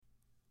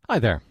Hi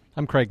there,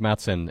 I'm Craig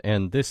Mattson,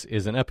 and this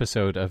is an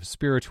episode of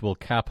Spiritual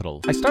Capital.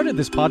 I started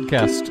this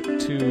podcast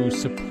to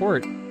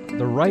support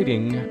the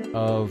writing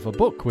of a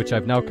book, which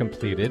I've now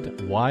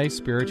completed, Why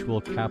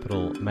Spiritual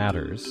Capital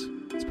Matters.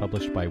 It's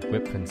published by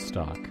Wipf &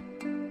 Stock.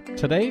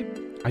 Today,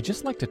 I'd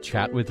just like to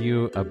chat with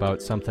you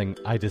about something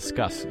I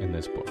discuss in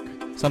this book,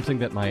 something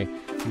that my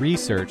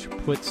research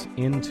puts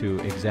into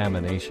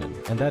examination,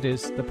 and that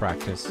is the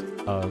practice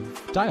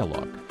of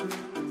dialogue.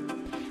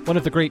 One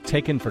of the great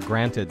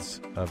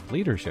taken-for-granteds of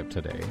leadership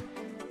today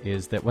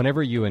is that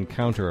whenever you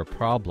encounter a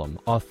problem,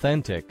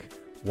 authentic,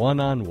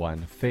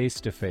 one-on-one,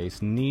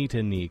 face-to-face,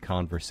 knee-to-knee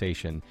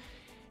conversation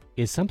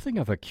is something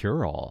of a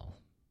cure-all.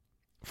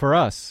 For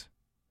us,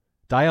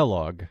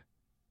 dialogue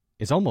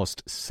is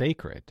almost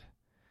sacred.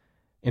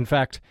 In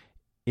fact,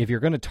 if you're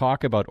going to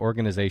talk about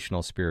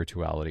organizational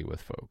spirituality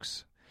with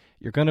folks,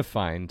 you're going to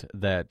find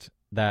that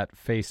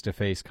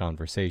face-to-face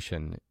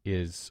conversation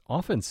is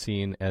often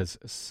seen as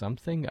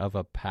something of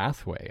a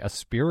pathway, a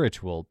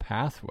spiritual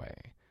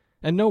pathway.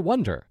 And no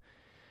wonder.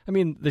 I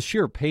mean, the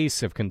sheer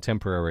pace of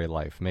contemporary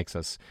life makes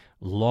us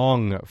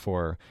long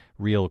for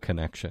real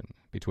connection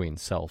between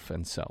self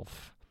and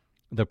self.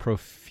 The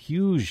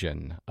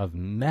profusion of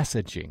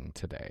messaging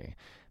today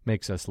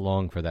makes us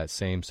long for that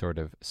same sort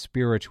of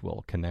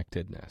spiritual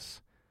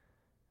connectedness.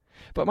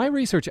 But my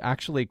research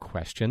actually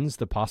questions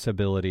the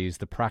possibilities,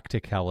 the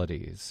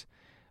practicalities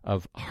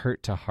of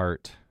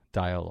heart-to-heart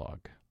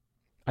dialogue.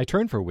 I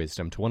turn for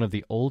wisdom to one of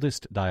the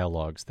oldest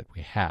dialogues that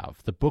we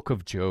have, the Book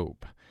of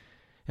Job,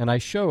 and I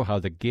show how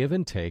the give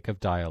and take of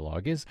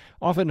dialogue is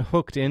often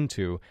hooked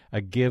into a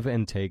give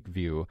and take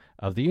view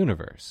of the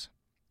universe.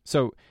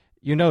 So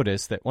you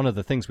notice that one of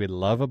the things we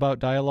love about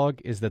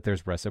dialogue is that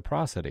there's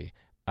reciprocity.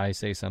 I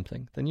say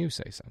something, then you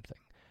say something.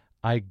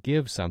 I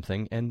give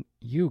something, and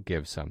you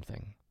give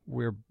something.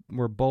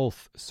 We're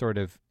both sort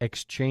of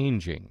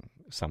exchanging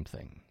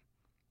something.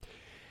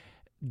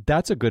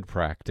 That's a good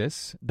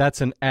practice. That's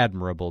an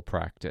admirable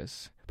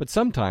practice. But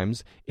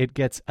sometimes it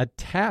gets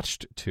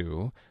attached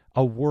to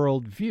a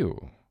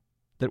worldview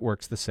that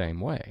works the same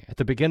way. At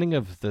the beginning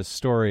of the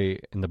story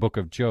in the book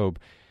of Job,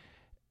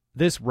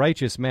 this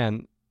righteous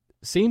man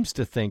seems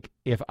to think,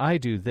 if I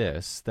do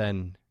this,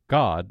 then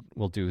God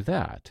will do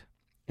that.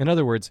 In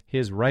other words,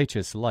 his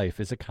righteous life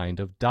is a kind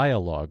of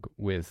dialogue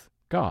with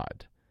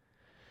God.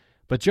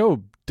 But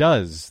Job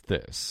does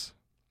this.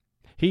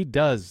 He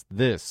does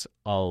this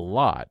a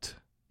lot.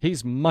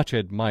 He's much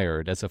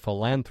admired as a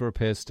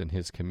philanthropist in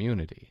his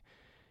community.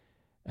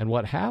 And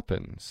what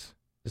happens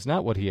is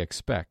not what he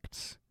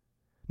expects,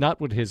 not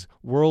what his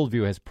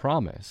worldview has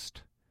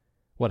promised.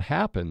 What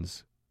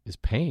happens is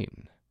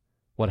pain.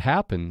 What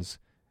happens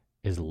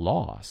is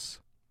loss.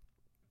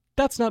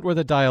 That's not where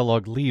the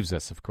dialogue leaves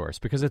us, of course,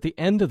 because at the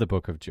end of the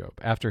book of Job,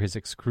 after his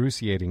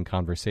excruciating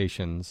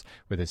conversations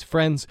with his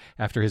friends,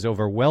 after his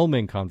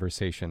overwhelming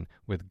conversation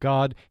with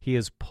God, he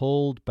is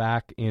pulled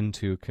back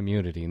into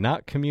community.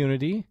 Not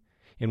community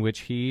in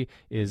which he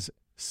is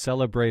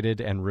celebrated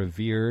and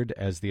revered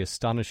as the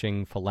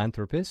astonishing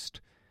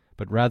philanthropist,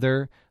 but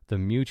rather the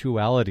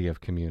mutuality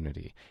of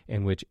community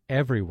in which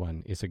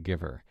everyone is a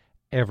giver,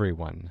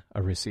 everyone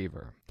a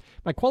receiver.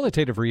 My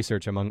qualitative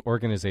research among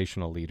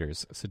organizational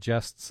leaders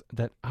suggests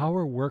that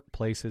our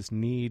workplaces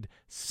need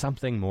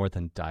something more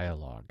than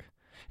dialogue.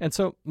 And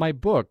so my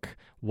book,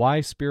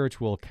 Why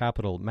Spiritual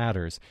Capital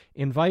Matters,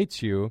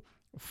 invites you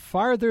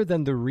farther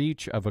than the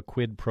reach of a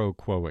quid pro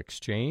quo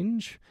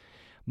exchange,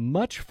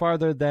 much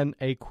farther than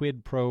a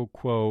quid pro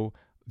quo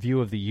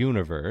view of the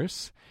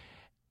universe,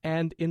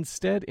 and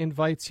instead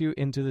invites you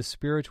into the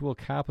spiritual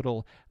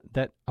capital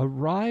that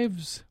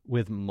arrives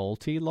with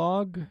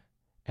multi-log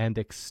and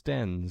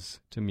extends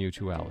to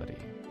mutuality.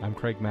 I'm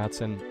Craig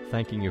Mattson,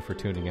 thanking you for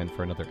tuning in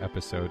for another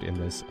episode in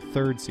this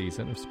third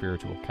season of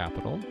Spiritual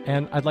Capital.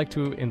 And I'd like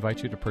to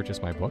invite you to purchase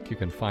my book. You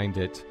can find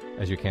it,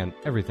 as you can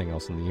everything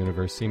else in the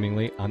universe,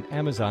 seemingly, on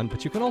Amazon,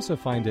 but you can also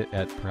find it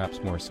at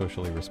perhaps more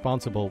socially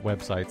responsible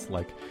websites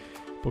like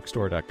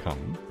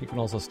bookstore.com. You can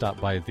also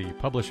stop by the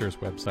publisher's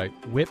website,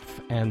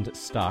 Wipf &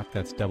 Stock.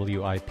 That's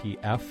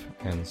W-I-P-F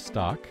and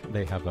Stock.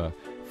 They have a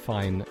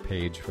fine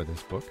page for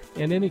this book.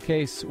 In any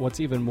case,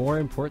 what's even more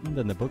important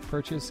than the book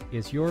purchase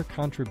is your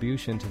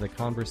contribution to the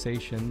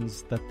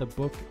conversations that the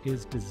book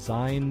is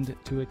designed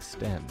to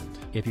extend.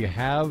 If you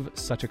have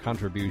such a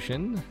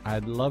contribution,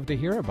 I'd love to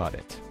hear about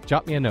it.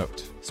 Drop me a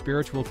note,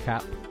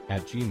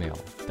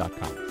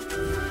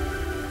 spiritualcap@gmail.com.